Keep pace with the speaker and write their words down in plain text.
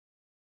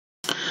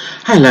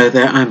Hello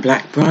there, I'm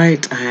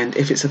Blackbright, and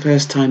if it's the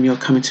first time you're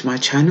coming to my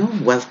channel,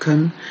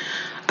 welcome.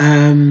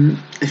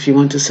 If you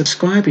want to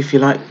subscribe, if you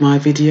like my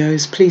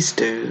videos, please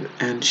do,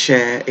 and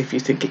share if you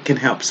think it can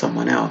help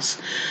someone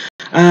else.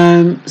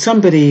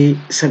 Somebody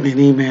sent me an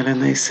email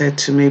and they said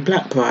to me,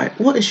 Blackbright,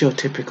 what is your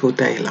typical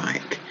day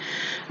like?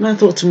 And I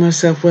thought to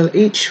myself, well,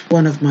 each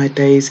one of my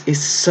days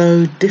is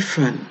so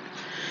different.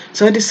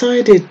 So I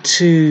decided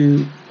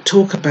to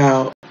talk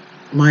about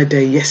my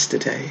day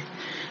yesterday,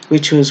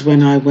 which was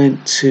when I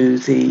went to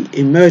the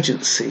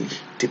emergency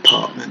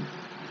department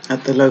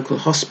at the local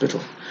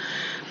hospital.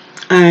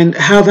 And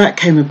how that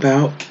came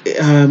about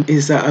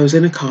is that I was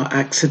in a car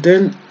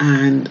accident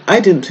and I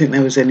didn't think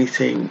there was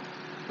anything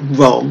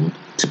wrong,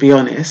 to be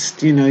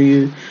honest. You know,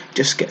 you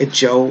just get a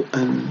jolt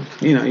and,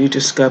 you know, you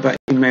just go about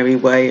your merry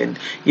way. And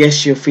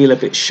yes, you'll feel a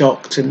bit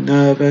shocked and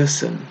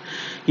nervous and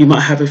you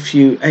might have a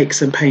few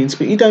aches and pains,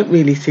 but you don't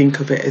really think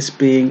of it as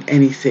being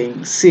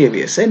anything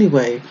serious.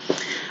 Anyway,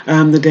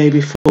 the day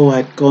before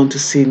I'd gone to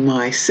see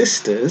my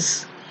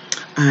sisters,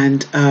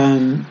 and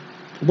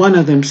one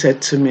of them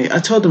said to me, I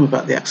told them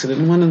about the accident,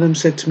 and one of them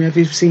said to me, have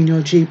you seen your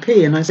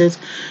GP? And I said,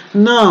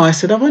 no. I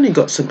said, I've only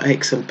got some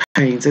aches and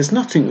pains. There's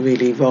nothing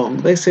really wrong.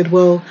 They said,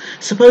 well,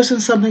 supposing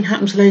something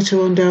happens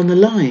later on down the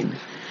line,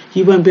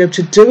 you won't be able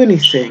to do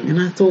anything. And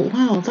I thought,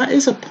 wow, that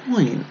is a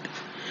point.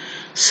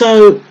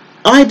 So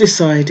I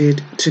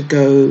decided to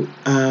go,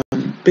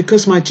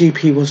 because my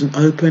GP wasn't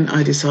open,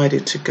 I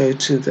decided to go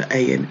to the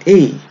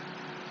A&E.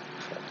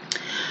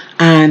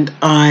 And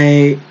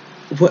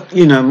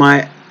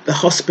the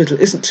hospital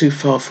isn't too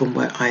far from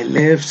where I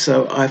live,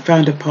 so I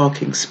found a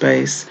parking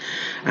space,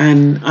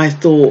 and I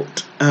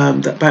thought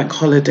that bank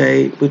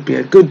holiday would be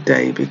a good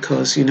day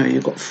because, you know,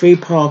 you've got free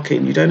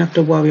parking, you don't have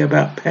to worry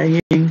about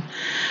paying,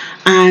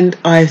 and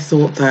I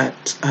thought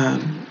that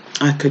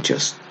I could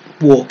just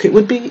walk. It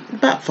would be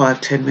about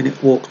 5-10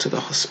 minute walk to the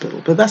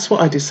hospital, but that's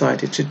what I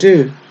decided to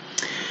do.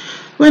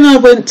 When I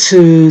went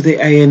to the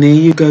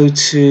A&E,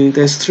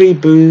 there's 3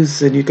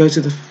 booths, and you go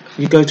to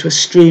a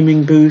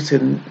streaming booth,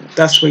 and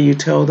that's where you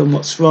tell them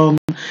what's wrong,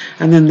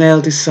 and then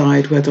they'll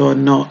decide whether or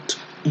not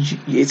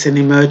it's an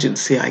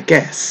emergency, I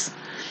guess.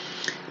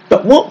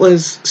 But what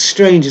was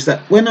strange is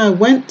that when I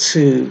went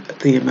to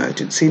the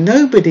emergency,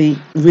 nobody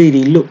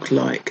really looked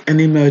like an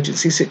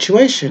emergency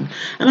situation.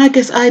 And I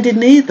guess I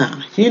didn't either.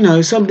 You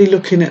know, somebody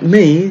looking at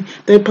me,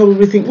 they'd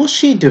probably think, what's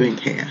she doing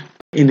here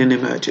in an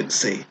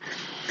emergency?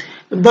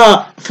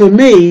 But for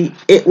me,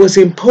 it was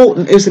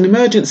important. It was an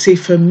emergency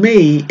for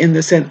me in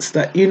the sense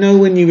that, you know,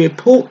 when you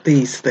report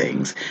these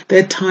things,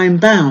 they're time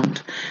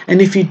bound.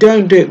 And if you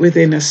don't do it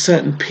within a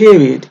certain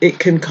period, it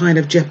can kind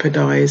of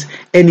jeopardize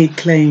any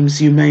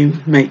claims you may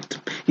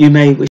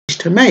wish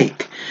to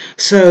make.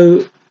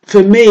 So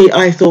for me,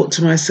 I thought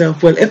to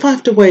myself, well, if I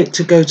have to wait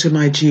to go to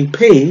my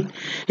GP,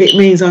 it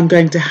means I'm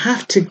going to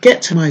have to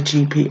get to my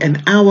GP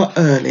an hour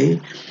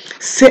early,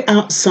 sit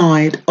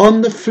outside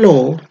on the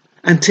floor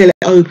until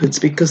it opens,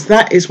 because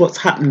that is what's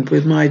happened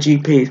with my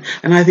GP.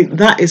 And I think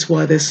that is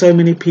why there's so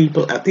many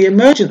people at the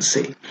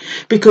emergency,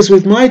 because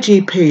with my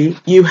GP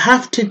you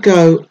have to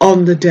go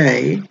on the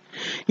day.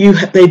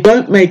 They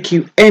don't make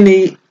you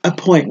any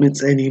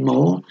appointments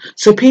anymore,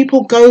 so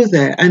people go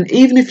there, and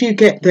even if you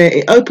get there,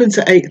 it opens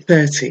at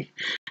 8:30,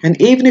 and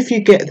even if you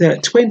get there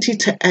at 20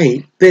 to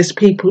 8, there's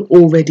people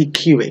already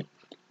queuing.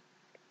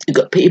 You've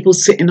got people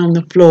sitting on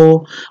the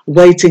floor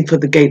waiting for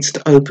the gates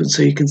to open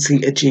so you can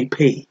see a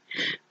GP.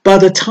 By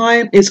the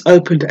time it's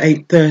opened at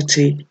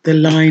 8:30, the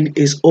line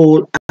is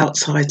all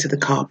outside to the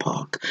car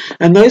park.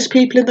 And those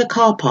people in the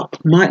car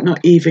park might not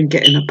even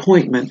get an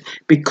appointment,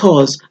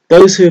 because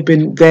those who have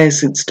been there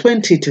since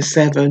 20 to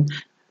 7,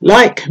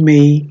 like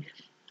me,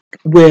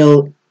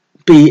 will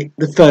be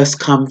the first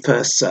come,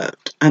 first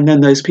served. And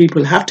then those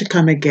people have to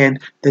come again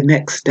the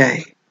next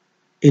day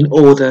in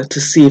order to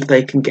see if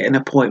they can get an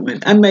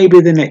appointment. And maybe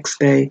the next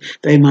day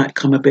they might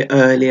come a bit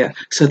earlier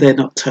so they're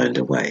not turned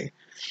away.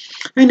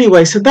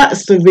 Anyway, so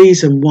that's the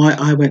reason why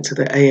I went to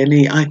the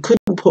A&E. I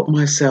couldn't put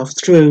myself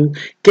through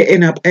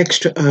getting up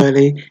extra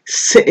early,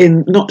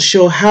 sitting, not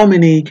sure how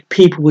many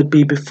people would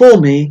be before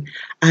me,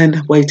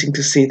 and waiting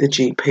to see the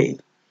GP.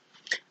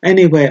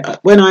 Anyway,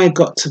 when I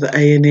got to the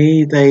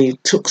A&E, they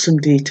took some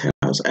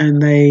details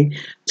and they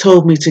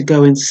told me to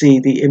go and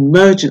see the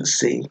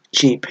emergency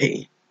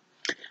GP,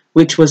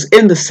 which was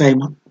in the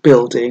same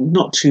building,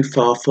 not too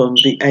far from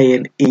the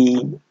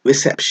A&E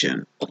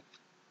reception.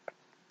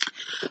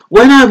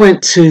 When I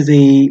went to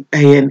the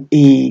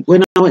A&E,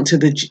 when I went to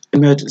the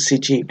emergency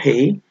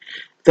GP,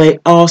 they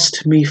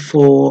asked me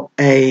for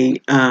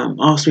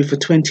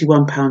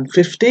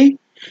 £21.50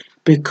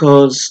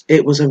 because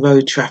it was a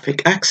road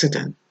traffic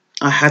accident.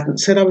 I hadn't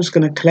said I was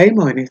going to claim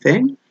or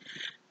anything.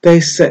 They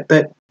said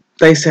that's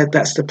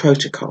the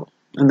protocol,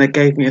 and they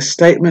gave me a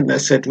statement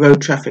that said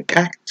Road Traffic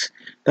Act,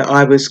 that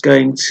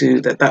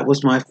that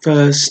was my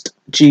first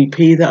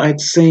GP that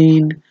I'd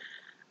seen,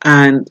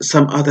 and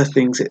some other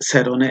things it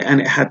said on it, and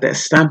it had their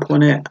stamp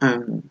on it,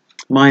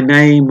 my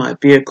name, my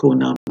vehicle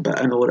number,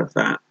 and all of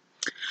that.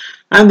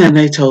 And then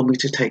they told me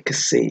to take a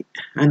seat,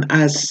 and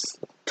as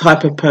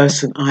type of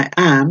person I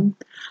am,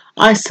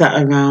 I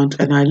sat around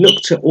and I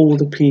looked at all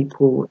the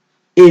people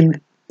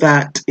in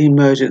that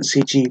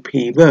emergency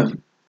GP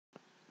room.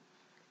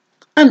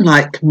 And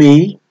like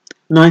me,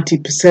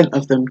 90%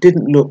 of them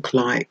didn't look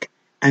like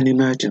an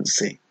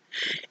emergency.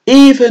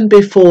 Even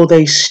before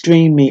they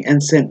streamed me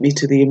and sent me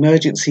to the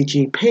emergency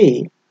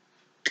GP,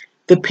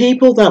 the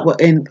people that were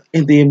in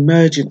the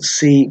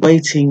emergency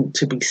waiting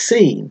to be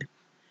seen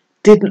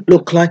didn't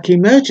look like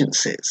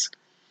emergencies.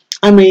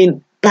 I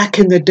mean, back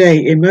in the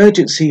day,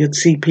 emergency, you'd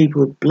see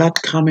people with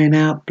blood coming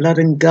out, blood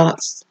and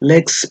guts,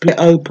 legs split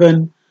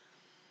open,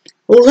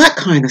 all that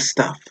kind of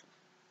stuff.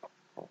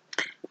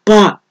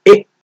 But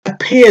it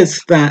appears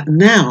that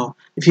now,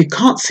 if you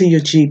can't see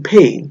your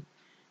GP,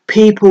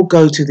 people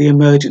go to the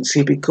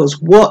emergency because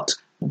what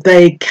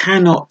they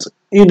cannot,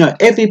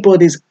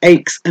 everybody's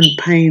aches and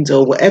pains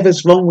or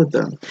whatever's wrong with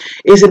them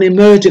is an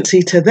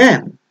emergency to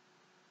them.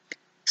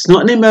 It's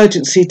not an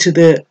emergency to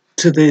the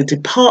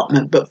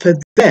department, but for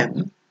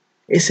them,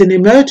 it's an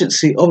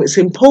emergency or it's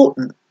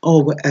important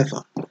or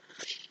whatever.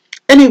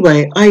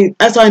 Anyway,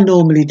 as I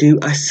normally do,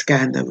 I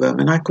scanned the room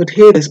and I could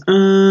hear this,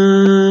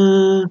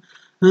 and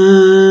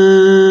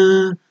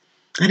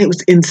it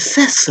was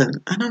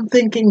incessant. And I'm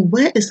thinking,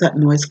 where is that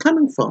noise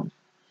coming from?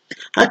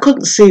 I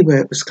couldn't see where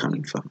it was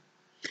coming from.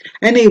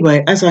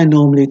 Anyway, as I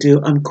normally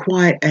do, I'm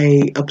quite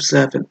an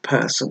observant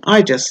person.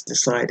 I just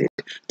decided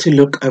to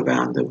look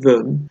around the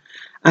room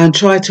and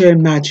try to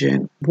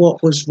imagine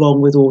what was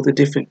wrong with all the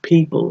different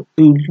people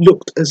who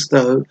looked as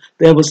though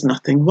there was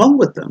nothing wrong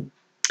with them.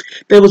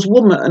 There was a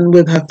woman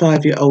with her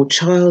 5-year-old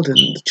child, and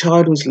the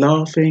child was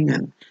laughing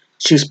and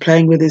she was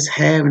playing with his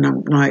hair, and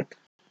I'm like,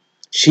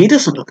 she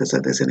doesn't look as though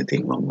there's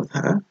anything wrong with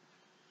her.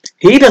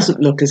 He doesn't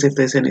look as if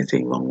there's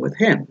anything wrong with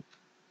him.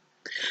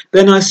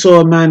 Then I saw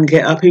a man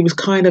get up. He was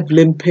kind of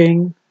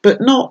limping,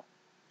 but not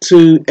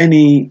to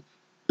any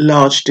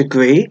large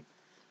degree.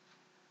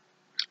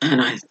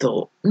 And I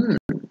thought,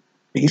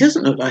 he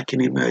doesn't look like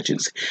an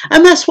emergency.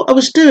 And that's what I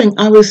was doing.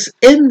 I was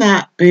in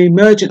that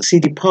emergency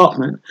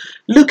department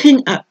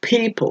looking at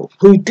people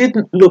who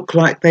didn't look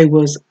like they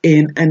was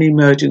in an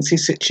emergency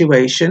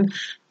situation,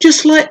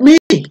 just like me.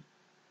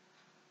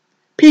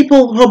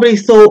 People probably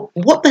thought,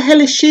 what the hell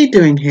is she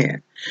doing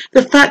here?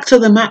 The fact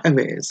of the matter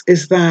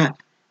is that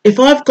if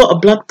I've got a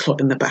blood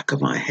clot in the back of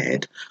my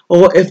head,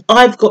 or if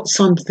I've got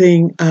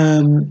something,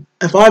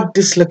 if I've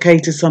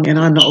dislocated something and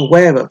I'm not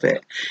aware of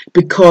it,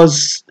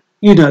 because,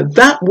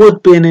 that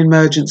would be an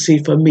emergency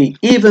for me,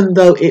 even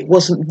though it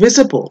wasn't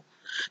visible.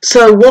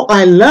 So what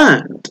I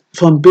learned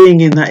from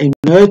being in that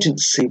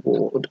emergency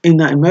ward, in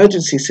that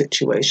emergency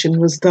situation,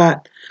 was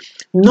that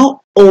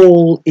not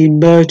all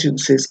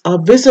emergencies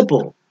are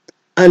visible.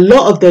 A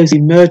lot of those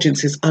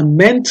emergencies are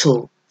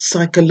mental,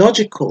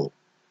 psychological,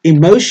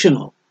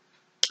 emotional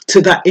to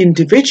that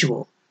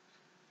individual.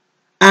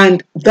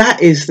 And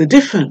that is the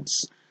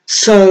difference.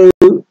 So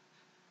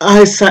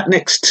I sat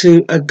next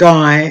to a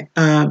guy,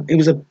 he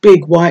was a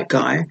big white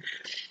guy,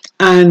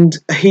 and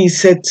he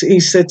said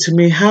to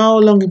me, how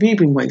long have you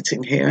been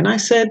waiting here? And I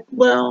said,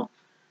 well,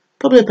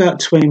 probably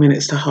about 20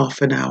 minutes to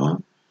half an hour.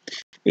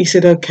 He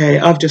said, okay,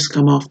 I've just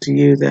come after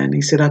you then.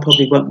 He said, I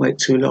probably won't wait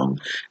too long.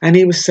 And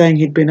he was saying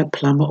he'd been a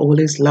plumber all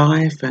his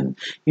life. And,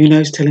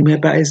 he's telling me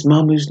about his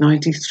mum who's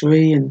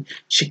 93 and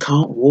she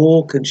can't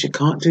walk and she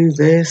can't do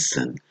this.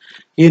 And,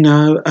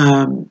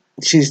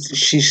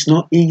 she's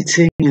not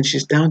eating and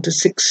she's down to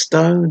 6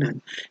 stone. And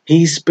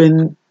he's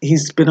been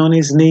on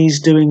his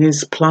knees doing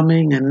his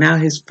plumbing and now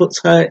his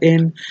foot's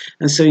hurting.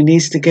 And so he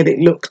needs to get it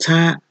looked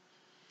at.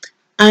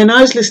 And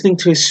I was listening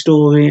to his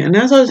story, and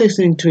as I was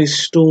listening to his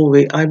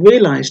story, I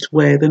realised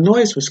where the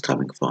noise was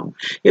coming from.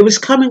 It was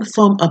coming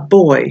from a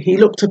boy. He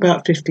looked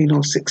about 15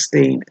 or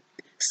 16,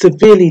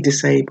 severely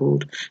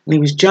disabled, and he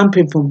was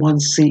jumping from one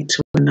seat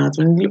to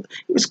another. And it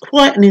was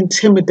quite an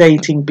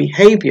intimidating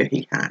behaviour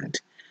he had.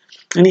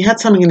 And he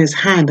had something in his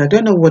hand. I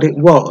don't know what it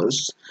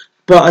was,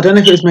 but I don't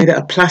know if it was made out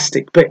of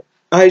plastic, but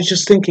I was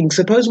just thinking,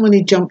 suppose when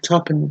he jumped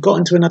up and got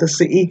into another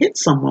seat, he hit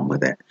someone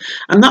with it.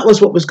 And that was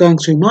what was going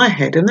through my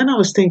head. And then I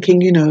was thinking,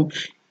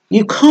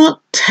 you can't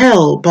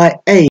tell by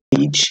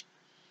age.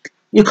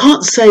 You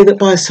can't say that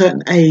by a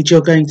certain age you're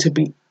going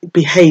to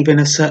behave in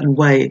a certain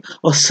way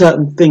or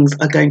certain things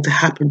are going to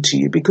happen to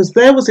you. Because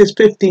there was this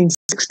 15,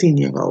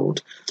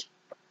 16-year-old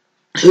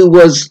who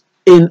was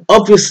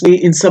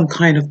obviously in some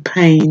kind of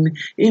pain.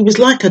 He was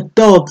like a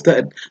dog that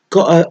had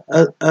got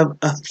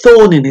a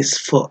thorn in his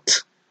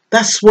foot.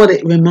 That's what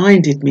it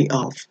reminded me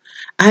of.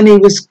 And he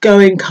was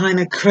going kind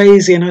of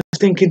crazy. And I was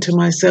thinking to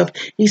myself,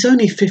 he's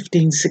only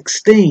 15,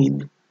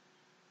 16.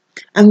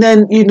 And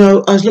then,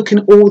 I was looking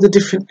at all the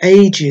different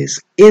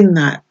ages in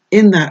that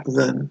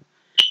room.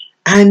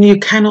 And you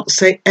cannot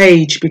say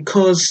age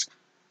because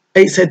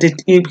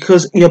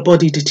because your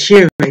body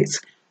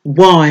deteriorates.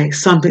 Why?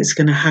 Something's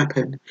going to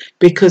happen.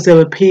 Because there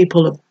were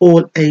people of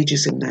all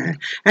ages in there.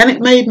 And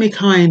it made me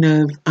kind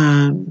of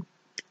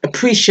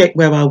appreciate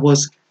where I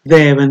was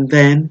there and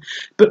then,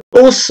 but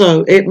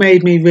also it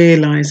made me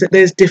realise that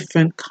there's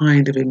different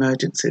kind of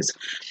emergencies.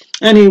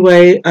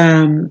 Anyway,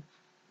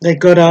 they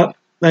got up,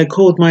 They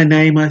called my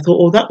name. I thought,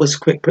 oh, that was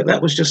quick, but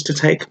that was just to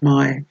take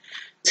my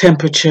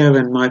temperature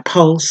and my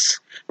pulse.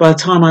 By the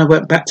time I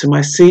went back to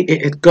my seat,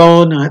 it had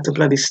gone. I had to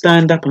bloody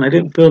stand up, and I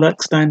didn't feel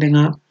like standing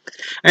up.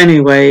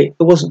 Anyway,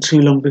 it wasn't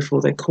too long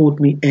before they called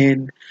me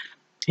in.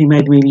 He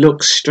made me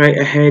look straight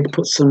ahead,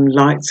 put some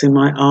lights in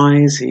my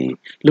eyes. He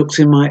looked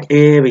in my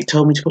ear. He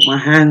told me to put my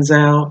hands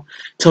out,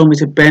 told me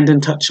to bend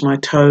and touch my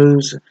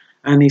toes.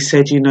 And he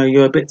said, you know,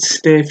 you're a bit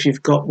stiff,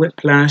 you've got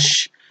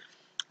whiplash,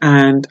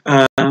 and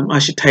I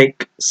should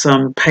take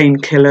some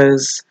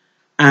painkillers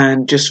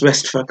and just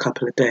rest for a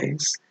couple of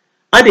days.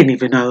 I didn't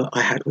even know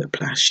I had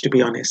whiplash, to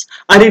be honest.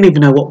 I didn't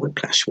even know what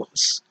whiplash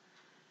was.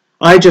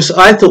 I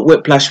thought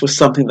whiplash was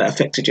something that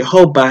affected your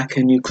whole back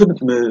and you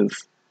couldn't move.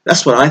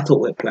 That's what I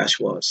thought whiplash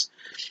was.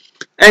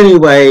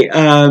 Anyway,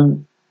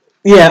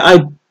 yeah, I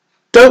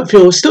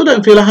still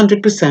don't feel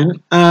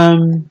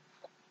 100%.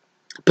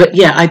 But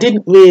yeah, I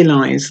didn't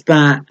realise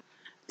that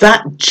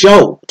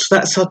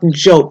that sudden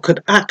jolt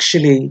could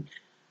actually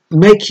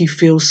make you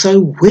feel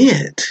so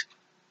weird.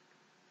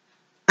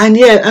 And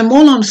yeah, and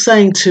all I'm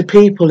saying to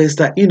people is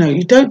that, you know,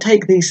 you don't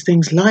take these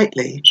things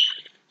lightly.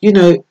 You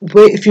know,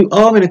 if you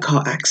are in a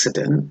car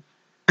accident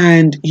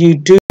and you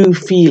do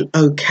feel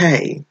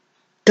okay,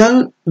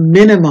 don't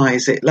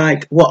minimize it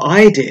like what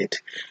I did.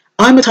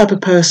 I'm a type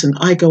of person,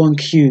 I go on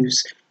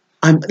cues.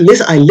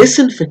 I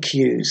listen for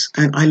cues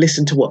and I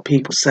listen to what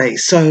people say.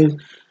 So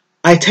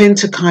I tend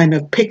to kind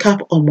of pick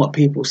up on what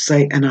people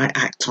say and I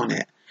act on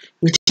it,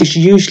 which is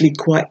usually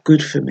quite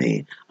good for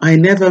me. I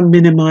never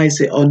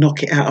minimize it or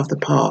knock it out of the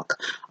park.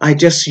 I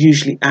just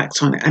usually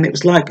act on it. And it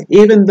was like,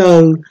 even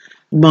though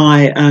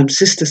my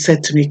sister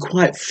said to me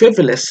quite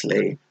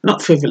frivolously,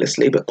 not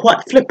frivolously, but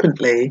quite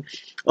flippantly,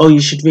 oh,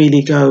 you should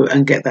really go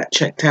and get that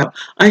checked out.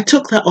 I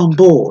took that on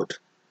board.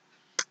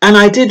 And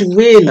I did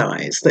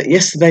realise that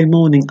yesterday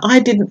morning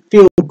I didn't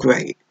feel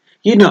great.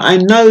 You know, I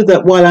know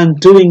that while I'm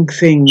doing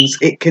things,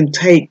 it can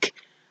take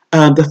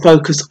the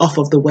focus off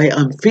of the way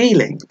I'm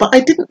feeling. But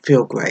I didn't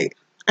feel great.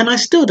 And I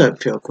still don't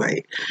feel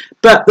great.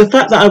 But the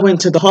fact that I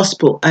went to the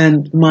hospital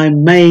and my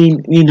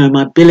main, you know,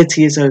 my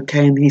ability is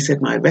okay. And he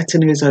said my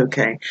retina is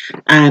okay.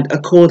 And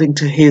according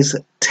to his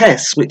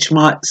tests, which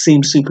might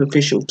seem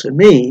superficial to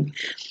me,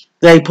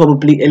 they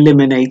probably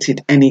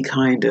eliminated any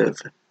kind of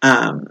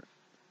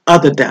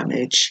other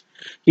damage.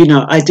 You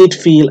know, I did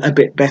feel a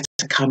bit better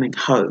coming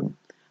home.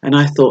 And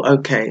I thought,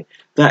 okay,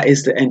 that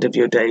is the end of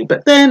your day.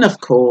 But then,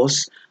 of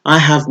course, I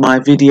have my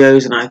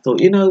videos and I thought,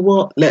 you know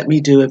what, let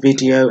me do a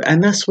video.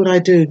 And that's what I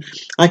do.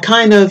 I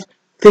kind of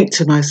think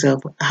to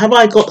myself, have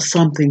I got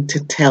something to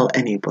tell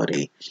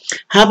anybody?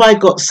 Have I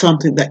got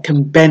something that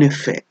can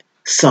benefit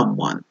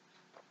someone?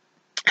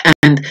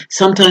 And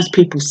sometimes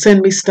people send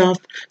me stuff.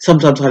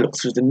 Sometimes I look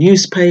through the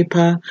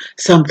newspaper.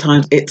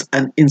 Sometimes it's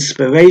an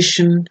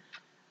inspiration.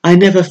 I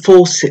never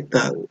force it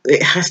though.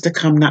 It has to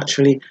come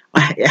naturally.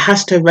 It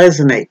has to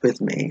resonate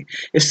with me.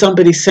 If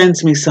somebody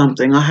sends me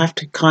something, I have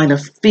to kind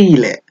of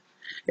feel it.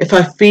 If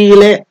I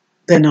feel it,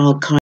 then I'll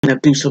kind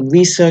of do some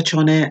research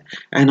on it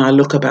and I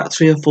look about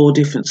 3 or 4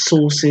 different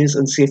sources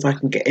and see if I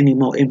can get any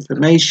more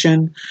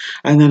information.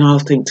 And then I'll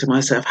think to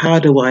myself, how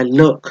do I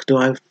look? Do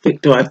I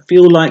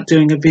feel like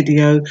doing a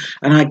video?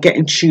 And I get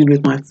in tune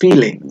with my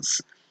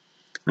feelings.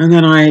 And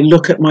then I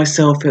look at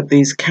myself at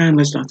these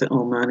cameras and I think,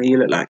 oh man, you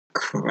look like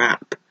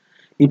crap.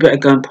 You better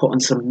go and put on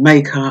some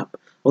makeup,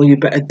 or you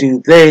better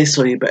do this,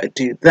 or you better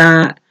do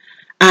that.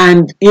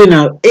 And you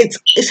know, it's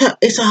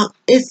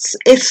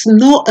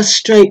not a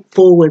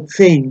straightforward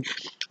thing.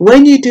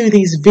 When you do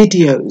these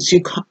videos,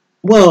 you can't.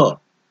 Well,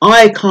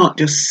 I can't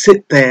just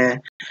sit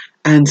there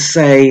and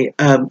say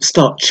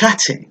start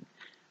chatting.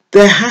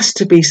 There has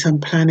to be some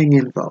planning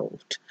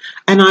involved.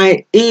 And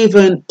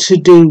to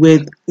do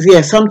with,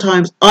 yeah,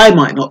 sometimes I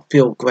might not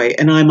feel great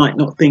and I might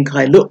not think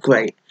I look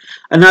great.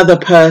 Another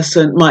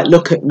person might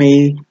look at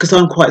me, because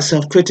I'm quite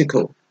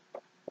self-critical.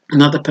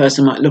 Another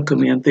person might look at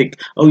me and think,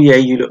 oh yeah,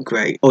 you look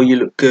great, or you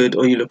look good,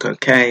 or you look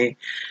okay.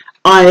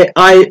 I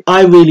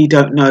really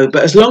don't know.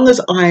 But as long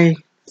as I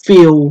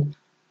feel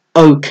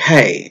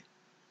okay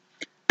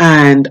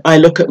and I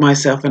look at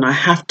myself and I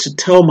have to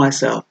tell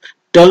myself,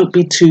 don't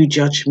be too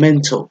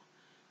judgmental.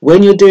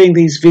 When you're doing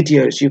these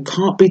videos, you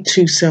can't be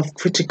too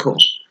self-critical.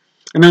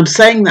 And I'm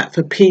saying that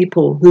for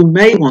people who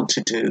may want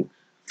to do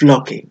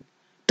vlogging.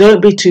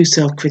 Don't be too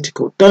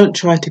self-critical. Don't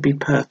try to be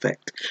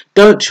perfect.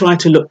 Don't try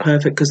to look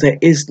perfect, because there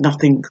is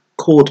nothing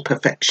called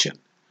perfection.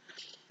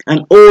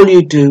 And all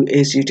you do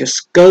is you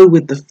just go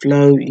with the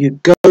flow. You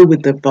go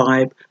with the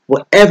vibe.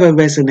 Whatever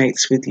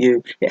resonates with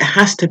you. It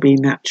has to be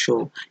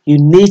natural. You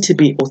need to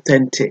be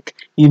authentic.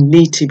 You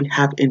need to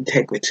have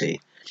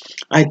integrity.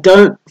 I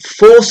don't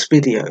force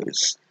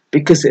videos,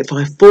 because if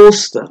I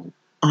force them,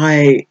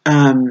 I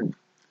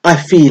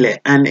feel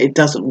it and it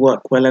doesn't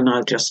work well, and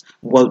I just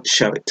won't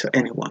show it to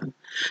anyone.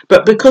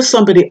 But because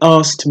somebody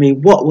asked me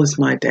what was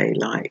my day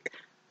like,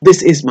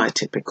 this is my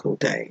typical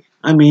day.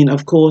 I mean,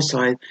 of course,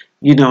 I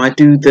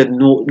do the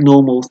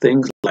normal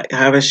things like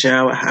have a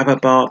shower, have a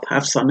bath,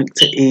 have something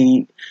to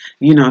eat.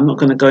 You know, I'm not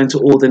going to go into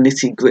all the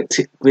nitty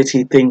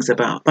gritty things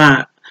about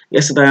that.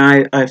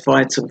 Yesterday I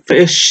fried some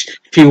fish.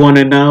 If you want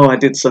to know, I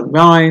did some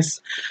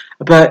rice.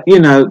 But, you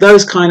know,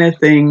 those kind of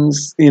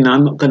things, you know,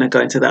 I'm not going to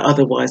go into that.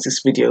 Otherwise,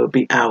 this video would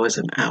be hours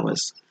and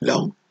hours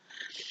long.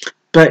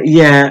 But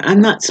yeah,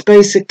 and that's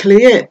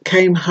basically it.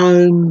 Came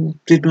home,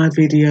 did my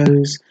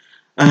videos.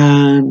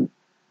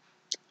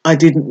 I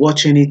didn't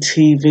watch any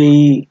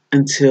TV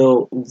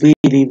until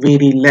really,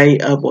 really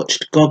late. I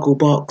watched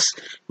Gogglebox,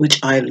 which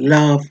I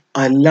love.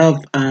 I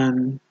love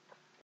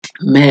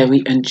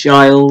Mary and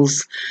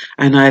Giles,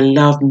 and I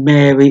love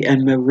Mary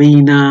and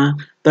Marina.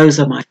 Those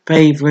are my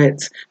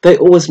favourites. They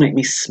always make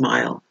me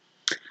smile.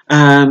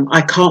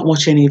 I can't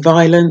watch any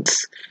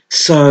violence,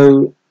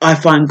 so I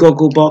find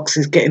Gogglebox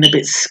is getting a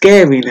bit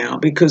scary now,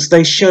 because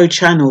they show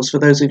channels, for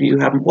those of you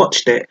who haven't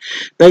watched it,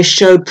 they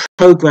show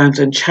programs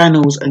and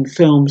channels and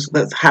films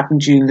that happen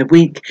during the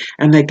week,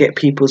 and they get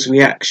people's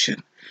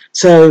reaction.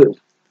 So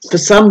for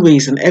some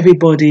reason,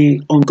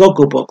 everybody on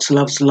Gogglebox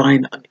loves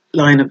Line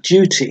of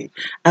Duty,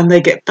 and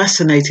they get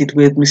fascinated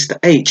with Mr.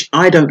 H.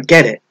 I don't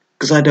get it,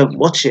 because I don't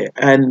watch it,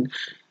 and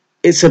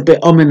it's a bit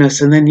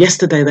ominous. And then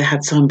yesterday they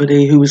had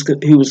somebody who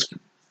was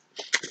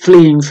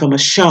fleeing from a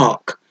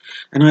shark,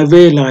 and I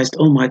realised,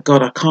 oh my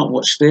God, I can't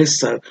watch this.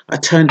 So I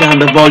turned down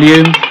the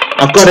volume.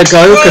 I've got to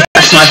go because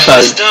that's my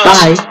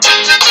phone. Bye.